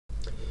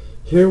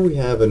Here we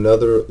have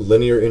another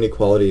linear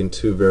inequality in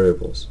two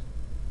variables.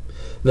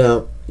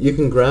 Now, you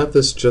can graph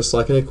this just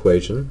like an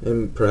equation,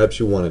 and perhaps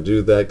you want to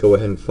do that. Go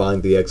ahead and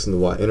find the x and the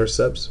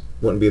y-intercepts.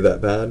 Wouldn't be that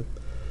bad.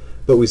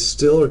 But we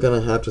still are going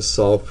to have to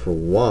solve for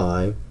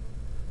y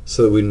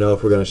so that we know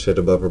if we're going to shade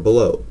above or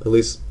below. At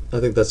least,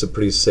 I think that's a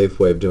pretty safe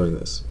way of doing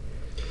this.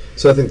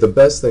 So I think the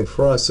best thing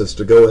for us is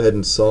to go ahead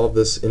and solve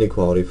this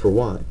inequality for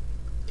y.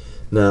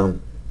 Now,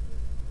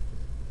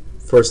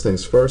 first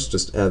things first,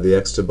 just add the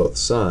x to both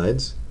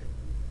sides.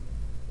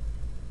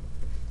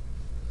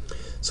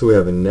 So we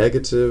have a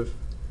negative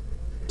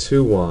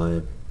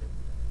 2y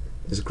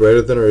is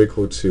greater than or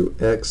equal to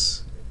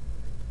x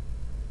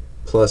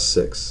plus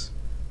 6.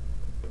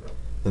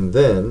 And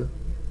then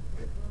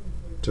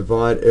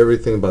divide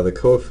everything by the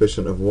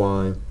coefficient of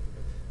y,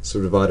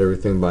 so divide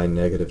everything by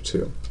negative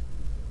 2.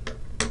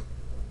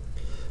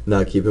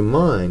 Now keep in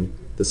mind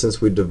that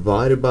since we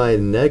divided by a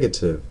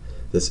negative,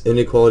 this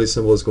inequality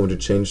symbol is going to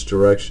change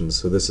direction,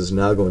 so this is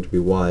now going to be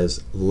y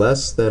is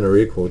less than or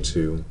equal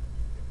to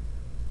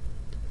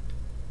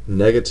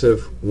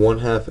negative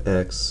 1/2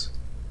 x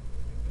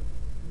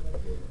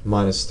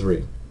minus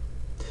 3.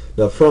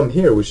 Now from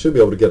here we should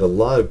be able to get a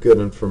lot of good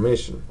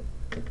information.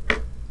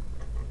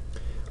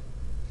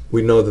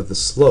 We know that the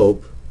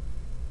slope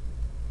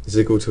is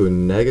equal to a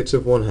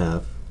negative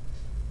 1/2,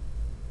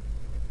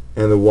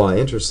 and the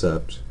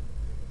y-intercept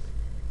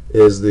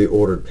is the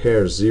ordered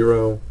pair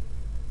 0,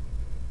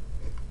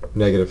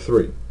 negative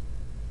 3.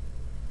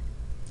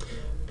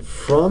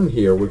 From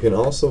here we can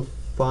also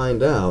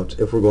find out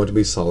if we're going to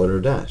be solid or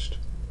dashed.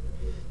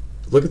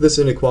 Look at this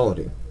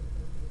inequality.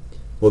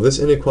 Will this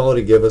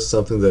inequality give us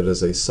something that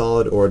is a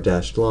solid or a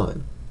dashed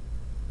line?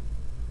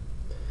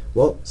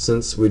 Well,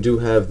 since we do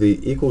have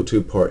the equal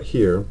to part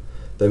here,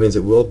 that means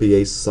it will be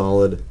a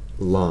solid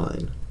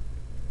line.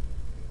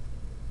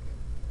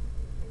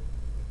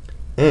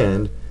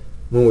 And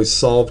when we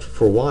solved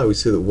for y, we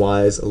see that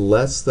y is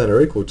less than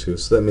or equal to,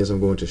 so that means I'm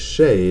going to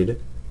shade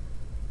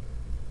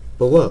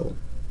below.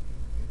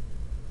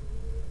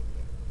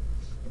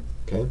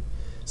 Okay?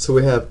 So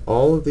we have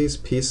all of these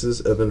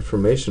pieces of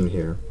information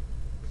here,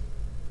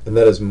 and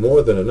that is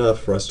more than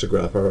enough for us to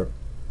graph our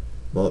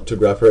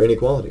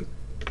inequality.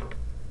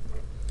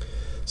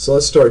 So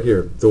let's start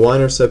here. The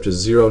y-intercept is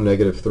 0,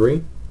 negative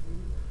 3.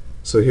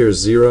 So here's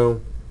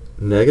 0,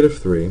 negative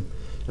 3.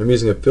 I'm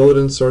using a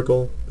fill-it-in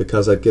circle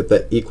because I get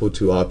that equal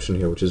to option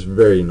here, which is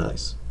very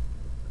nice.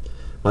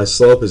 My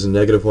slope is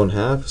negative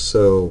 1/2,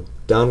 so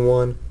down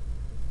 1,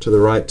 to the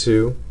right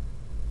 2.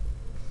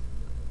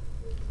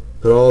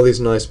 Put all these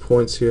nice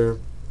points here.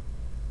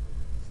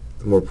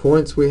 The more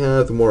points we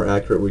have, the more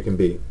accurate we can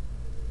be.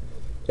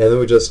 And then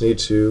we just need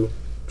to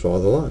draw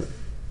the line.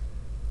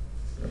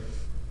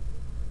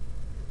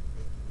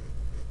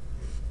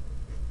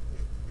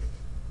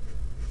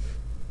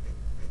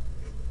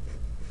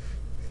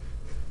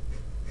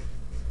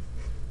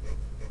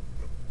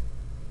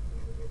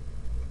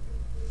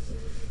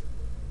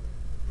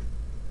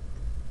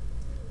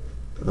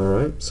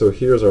 Alright, so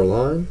here's our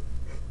line.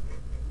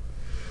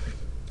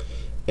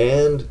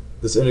 And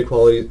this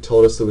inequality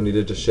told us that we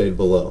needed to shade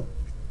below.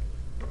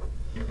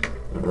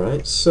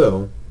 Alright,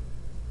 so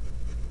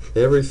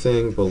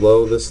everything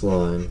below this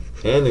line,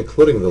 and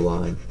including the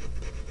line,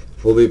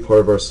 will be part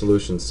of our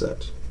solution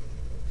set.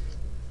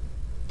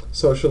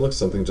 So it should look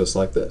something just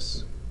like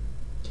this.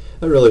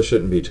 That really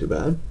shouldn't be too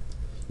bad.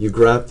 You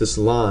graph this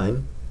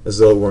line as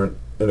though it weren't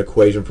an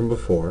equation from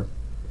before.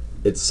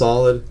 It's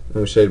solid,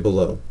 and we shade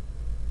below.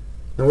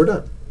 And we're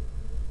done.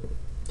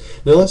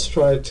 Now let's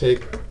try to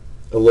take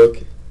a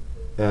look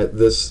at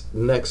this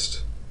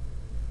next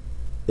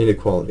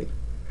inequality.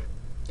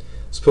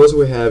 Suppose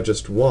we have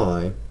just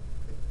y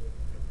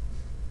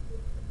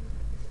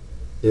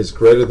is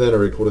greater than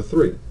or equal to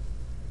 3.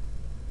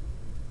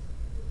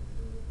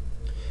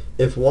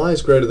 If y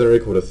is greater than or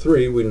equal to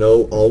 3, we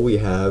know all we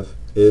have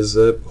is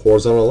a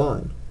horizontal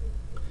line.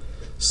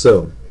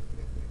 So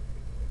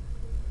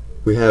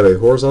we have a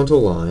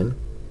horizontal line.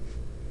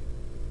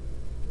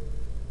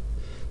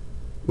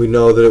 We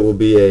know that it will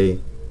be a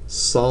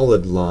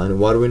solid line.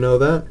 Why do we know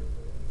that?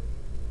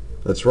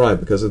 That's right,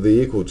 because of the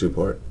equal to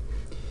part.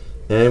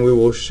 And we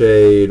will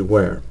shade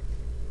where?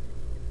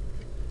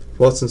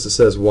 Well, since it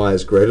says y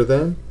is greater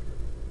than,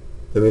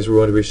 that means we're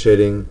going to be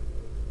shading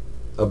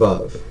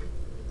above.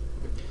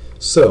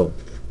 So,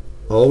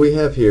 all we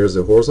have here is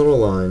a horizontal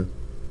line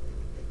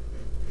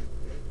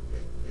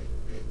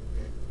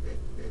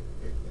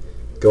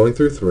going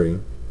through 3.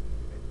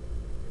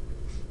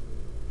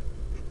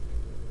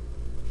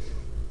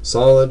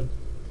 Solid,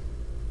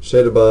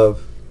 shade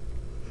above,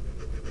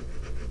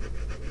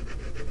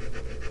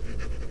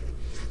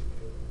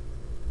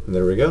 and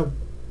there we go.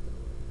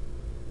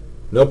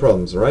 No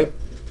problems, right?